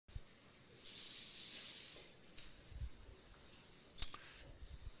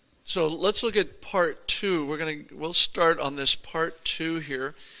So let's look at part 2. We'll start on this part 2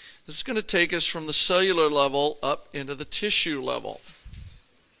 here. This is going to take us from the cellular level up into the tissue level.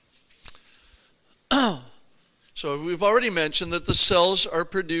 So we've already mentioned that the cells are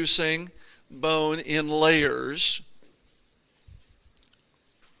producing bone in layers.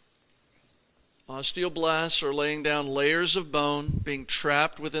 Osteoblasts are laying down layers of bone, being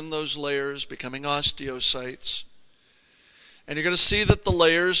trapped within those layers, becoming osteocytes. And you're going to see that the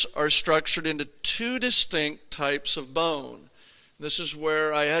layers are structured into 2 distinct types of bone. This is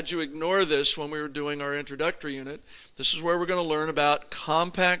where I had you ignore this when we were doing our introductory unit. This is where we're going to learn about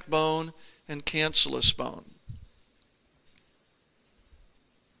compact bone and cancellous bone.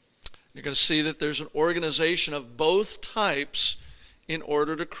 You're going to see that there's an organization of both types in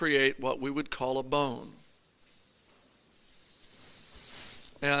order to create what we would call a bone.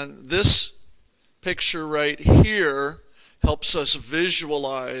 And this picture right here helps us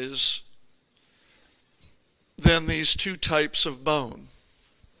visualize then these 2 types of bone.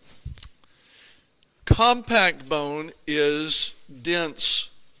 Compact bone is dense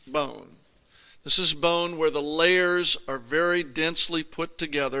bone. This is bone where the layers are very densely put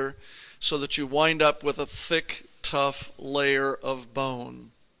together so that you wind up with a thick, tough layer of bone.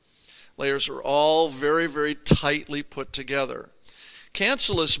 Layers are all very, very tightly put together.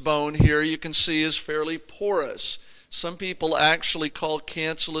 Cancellous bone here you can see is fairly porous. Some people actually call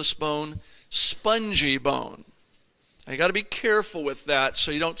cancellous bone spongy bone. Now, you got to be careful with that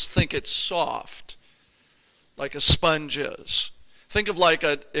so you don't think it's soft like a sponge is. Think of like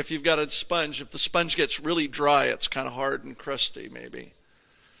if you've got a sponge, if the sponge gets really dry, it's kind of hard and crusty maybe.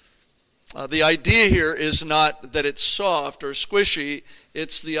 The idea here is not that it's soft or squishy,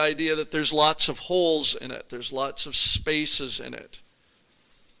 it's the idea that there's lots of holes in it, there's lots of spaces in it.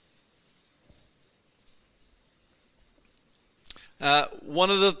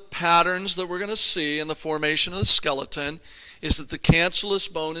 One of the patterns that we're going to see in the formation of the skeleton is that the cancellous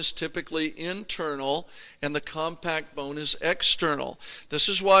bone is typically internal and the compact bone is external. This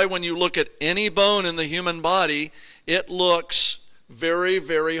is why when you look at any bone in the human body, it looks very,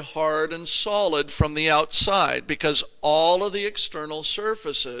 very hard and solid from the outside because all of the external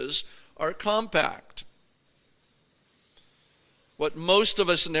surfaces are compact. What most of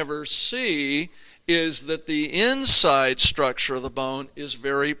us never see is that the inside structure of the bone is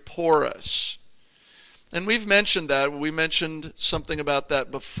very porous. And we've mentioned that. We mentioned something about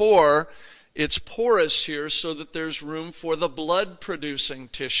that before. It's porous here so that there's room for the blood-producing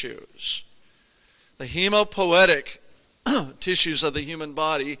tissues. The hemopoietic tissues of the human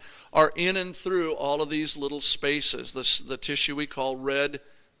body are in and through all of these little spaces. The tissue we call red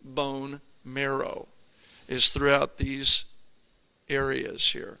bone marrow is throughout these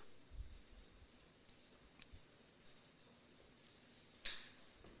areas here.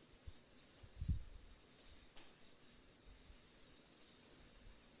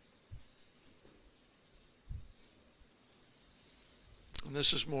 And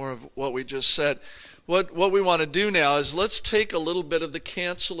this is more of what we just said. What we want to do now is let's take a little bit of the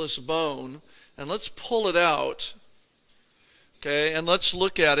cancellous bone and let's pull it out. Okay, and let's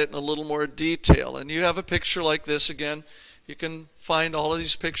look at it in a little more detail. And you have a picture like this again. You can find all of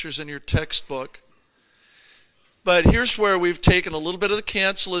these pictures in your textbook. But here's where we've taken a little bit of the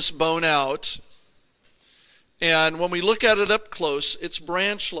cancellous bone out. And when we look at it up close, it's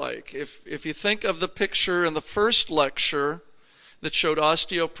branch-like. If you think of the picture in the first lecture that showed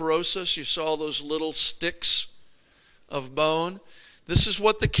osteoporosis, you saw those little sticks of bone. This is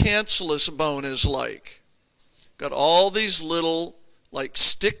what the cancellous bone is like. Got all these little like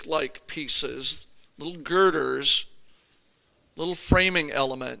stick-like pieces, little girders, little framing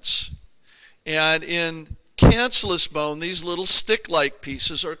elements. And in cancellous bone, these little stick-like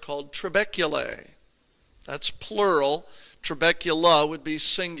pieces are called trabeculae. That's plural. Trabecula would be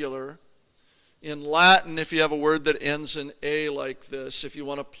singular. In Latin, if you have a word that ends in A like this, if you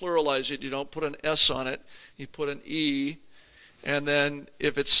want to pluralize it, you don't put an S on it, you put an E. And then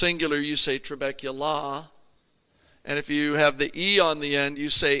if it's singular, you say trabecula. And if you have the E on the end, you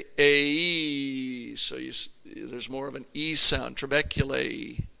say A-E. So there's more of an E sound,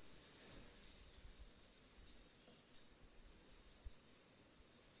 trabeculae.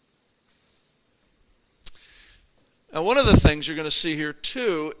 Now, one of the things you're going to see here,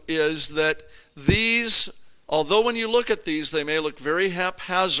 too, is that these, although when you look at these, they may look very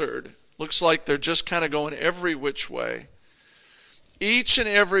haphazard, looks like they're just kind of going every which way. Each and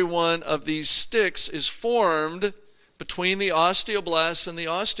every one of these sticks is formed between the osteoblasts and the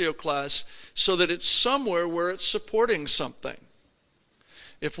osteoclasts so that it's somewhere where it's supporting something.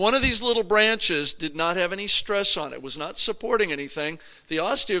 If one of these little branches did not have any stress on it, was not supporting anything, the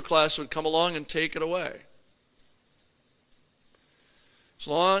osteoclast would come along and take it away.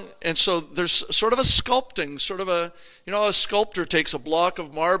 And so there's sort of a sculpting, a sculptor takes a block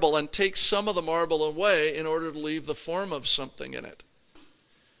of marble and takes some of the marble away in order to leave the form of something in it,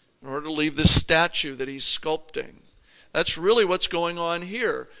 in order to leave this statue that he's sculpting. That's really what's going on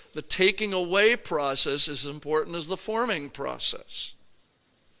here. The taking away process is as important as the forming process.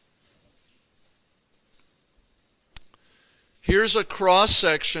 Here's a cross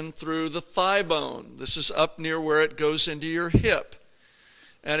section through the thigh bone. This is up near where it goes into your hip.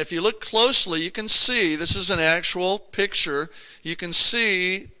 And if you look closely, you can see, this is an actual picture, you can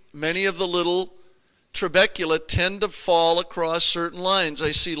see many of the little trabecula tend to fall across certain lines.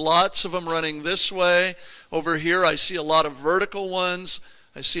 I see lots of them running this way. Over here I see a lot of vertical ones.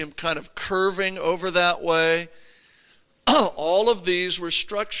 I see them kind of curving over that way. All of these were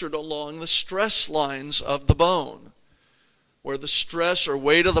structured along the stress lines of the bone. Where the stress or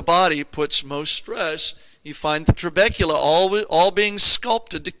weight of the body puts most stress, you find the trabecula all being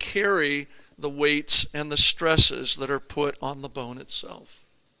sculpted to carry the weights and the stresses that are put on the bone itself.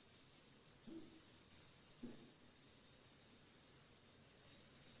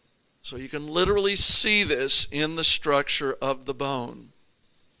 So you can literally see this in the structure of the bone.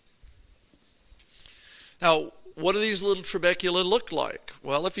 Now, what do these little trabecula look like?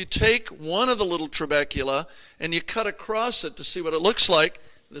 Well, if you take one of the little trabecula and you cut across it to see what it looks like,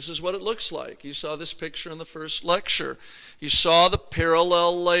 this is what it looks like. You saw this picture in the first lecture. You saw the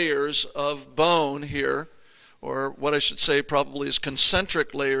parallel layers of bone here, or what I should say probably is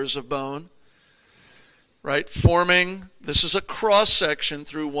concentric layers of bone, right? Forming, this is a cross section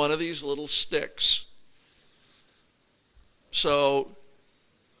through one of these little sticks. So,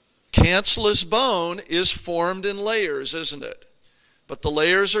 cancellous bone is formed in layers, isn't it? But the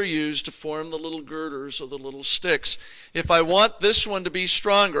layers are used to form the little girders or the little sticks. If I want this one to be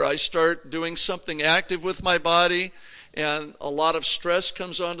stronger, I start doing something active with my body, and a lot of stress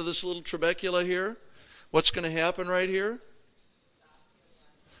comes onto this little trabecula here. What's going to happen right here?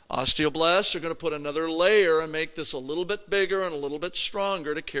 Osteoblasts are going to put another layer and make this a little bit bigger and a little bit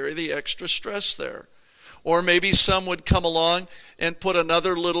stronger to carry the extra stress there. Or maybe some would come along and put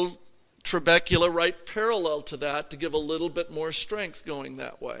another little trabecula right parallel to that to give a little bit more strength going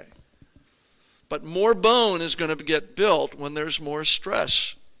that way. But more bone is going to get built when there's more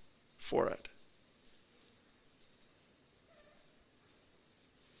stress for it.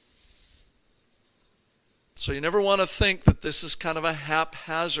 So you never want to think that this is kind of a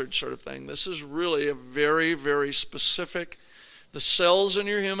haphazard sort of thing. This is really a very, very specific. The cells in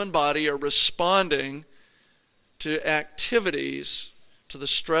your human body are responding to activities, to the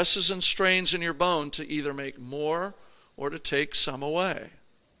stresses and strains in your bone to either make more or to take some away.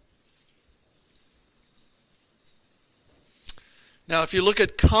 Now, if you look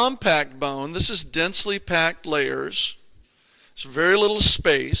at compact bone, this is densely packed layers. There's very little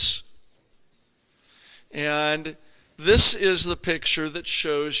space. And this is the picture that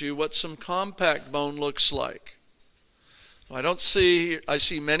shows you what some compact bone looks like. I see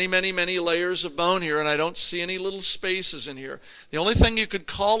many, many, many layers of bone here, and I don't see any little spaces in here. The only thing you could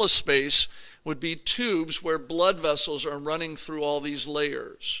call a space would be tubes where blood vessels are running through all these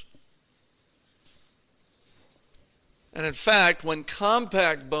layers. And in fact, when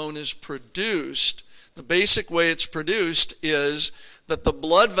compact bone is produced, the basic way it's produced is that the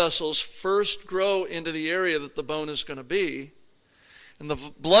blood vessels first grow into the area that the bone is going to be, and the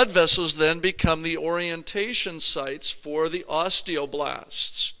blood vessels then become the orientation sites for the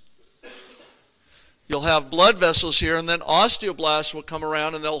osteoblasts. You'll have blood vessels here, and then osteoblasts will come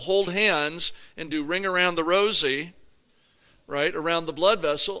around and they'll hold hands and do ring around the rosy, right, around the blood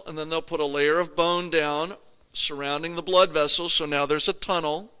vessel, and then they'll put a layer of bone down surrounding the blood vessels, so now there's a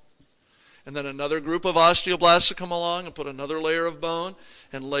tunnel. And then another group of osteoblasts will come along and put another layer of bone,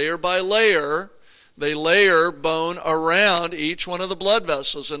 and layer by layer, they layer bone around each one of the blood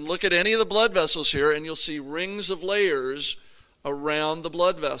vessels. And look at any of the blood vessels here, and you'll see rings of layers around the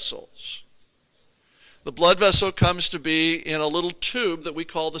blood vessels. The blood vessel comes to be in a little tube that we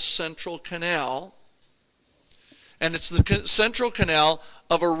call the central canal. And it's the central canal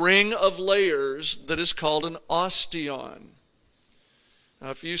of a ring of layers that is called an osteon. Now,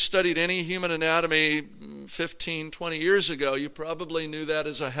 if you studied any human anatomy 15, 20 years ago, you probably knew that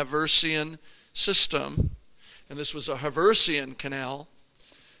as a Haversian system, and this was a Haversian canal.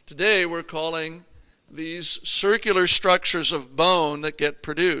 Today we're calling these circular structures of bone that get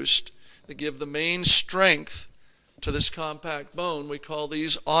produced, that give the main strength to this compact bone, we call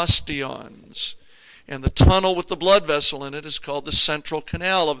these osteons. And the tunnel with the blood vessel in it is called the central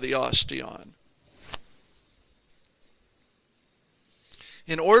canal of the osteon.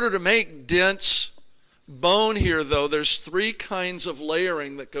 In order to make dense bone here, though, there's three kinds of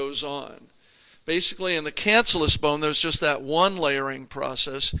layering that goes on. Basically, in the cancellous bone, there's just that one layering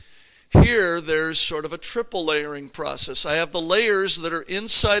process. Here, there's sort of a triple layering process. I have the layers that are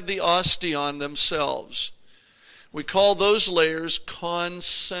inside the osteon themselves. We call those layers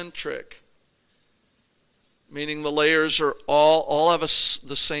concentric, meaning the layers are all have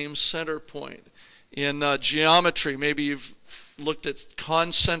the same center point. In geometry, maybe you've looked at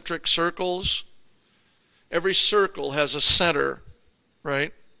concentric circles. Every circle has a center,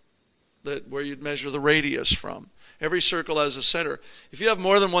 right? Where you'd measure the radius from. Every circle has a center. If you have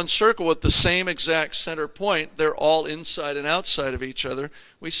more than one circle with the same exact center point, they're all inside and outside of each other.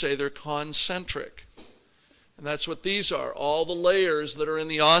 We say they're concentric. And that's what these are. All the layers that are in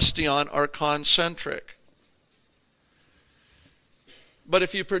the osteon are concentric. But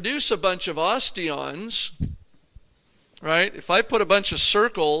if you produce a bunch of osteons, right? If I put a bunch of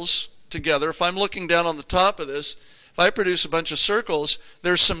circles together, if I'm looking down on the top of this, if I produce a bunch of circles,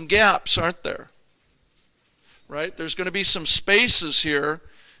 there's some gaps, aren't there? Right? There's going to be some spaces here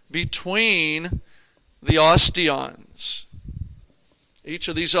between the osteons. Each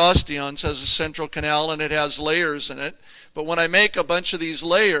of these osteons has a central canal and it has layers in it. But when I make a bunch of these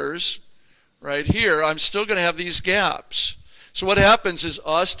layers right here, I'm still going to have these gaps. So what happens is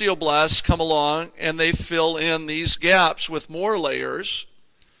osteoblasts come along and they fill in these gaps with more layers.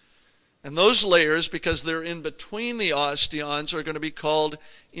 And those layers, because they're in between the osteons, are going to be called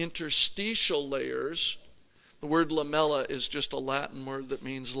interstitial layers. The word lamella is just a Latin word that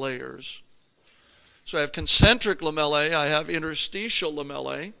means layers. So I have concentric lamellae, I have interstitial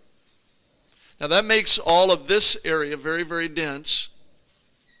lamellae. Now that makes all of this area very, very dense.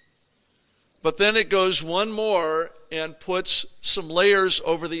 But then it goes one more and puts some layers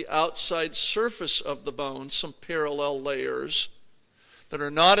over the outside surface of the bone, some parallel layers that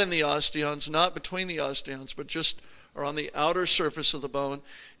are not in the osteons, not between the osteons, but just are on the outer surface of the bone,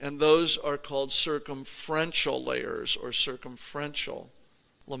 and those are called circumferential layers or circumferential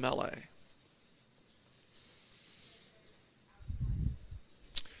lamellae.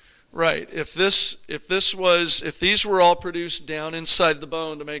 Right. If these were all produced down inside the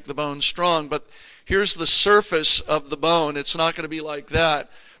bone to make the bone strong, but here's the surface of the bone, it's not going to be like that.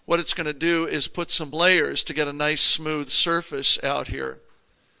 What it's going to do is put some layers to get a nice smooth surface out here.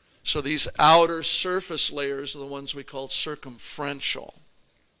 So these outer surface layers are the ones we call circumferential.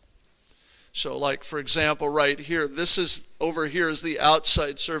 So like, for example, right here, over here is the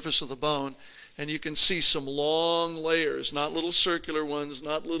outside surface of the bone, and you can see some long layers, not little circular ones,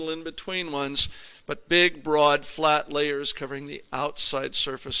 not little in-between ones, but big, broad, flat layers covering the outside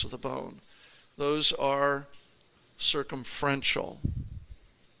surface of the bone. Those are circumferential.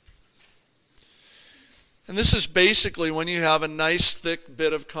 And this is basically when you have a nice thick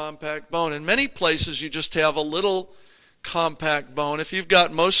bit of compact bone. In many places you just have a little compact bone. If you've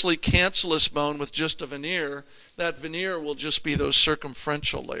got mostly cancellous bone with just a veneer, that veneer will just be those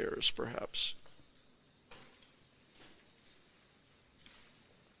circumferential layers perhaps.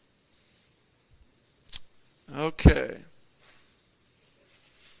 Okay.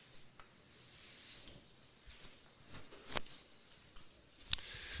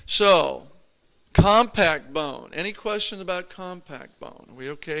 So, compact bone. Any questions about compact bone? Are we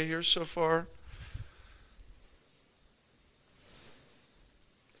okay here so far?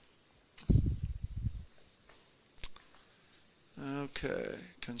 Okay.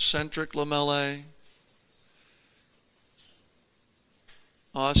 Concentric lamellae.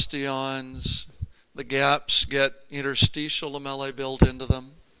 Osteons. The gaps get interstitial lamellae built into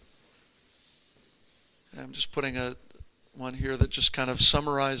them. I'm just putting one here that just kind of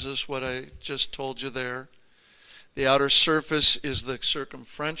summarizes what I just told you there. The outer surface is the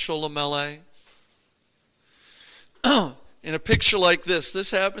circumferential lamellae. In a picture like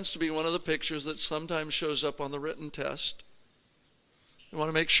this happens to be one of the pictures that sometimes shows up on the written test. You want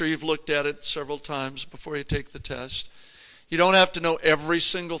to make sure you've looked at it several times before you take the test. You don't have to know every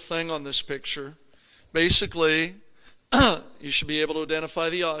single thing on this picture. Basically, you should be able to identify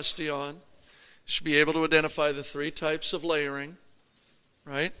the osteon. You should be able to identify the three types of layering,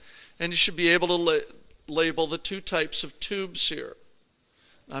 right? And you should be able to label the two types of tubes here.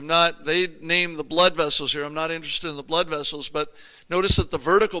 They name the blood vessels here. I'm not interested in the blood vessels, but notice that the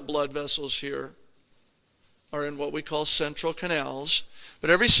vertical blood vessels here are in what we call central canals. But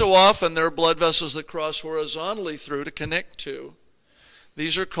every so often there are blood vessels that cross horizontally through to connect to.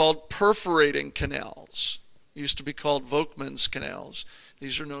 These are called perforating canals. Used to be called Volkmann's canals.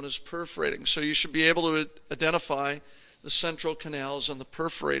 These are known as perforating. So you should be able to identify the central canals and the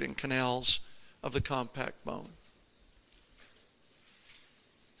perforating canals of the compact bone.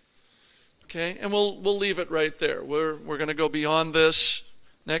 Okay, and we'll leave it right there. We're going to go beyond this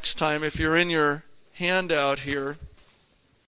next time. If you're in your handout here,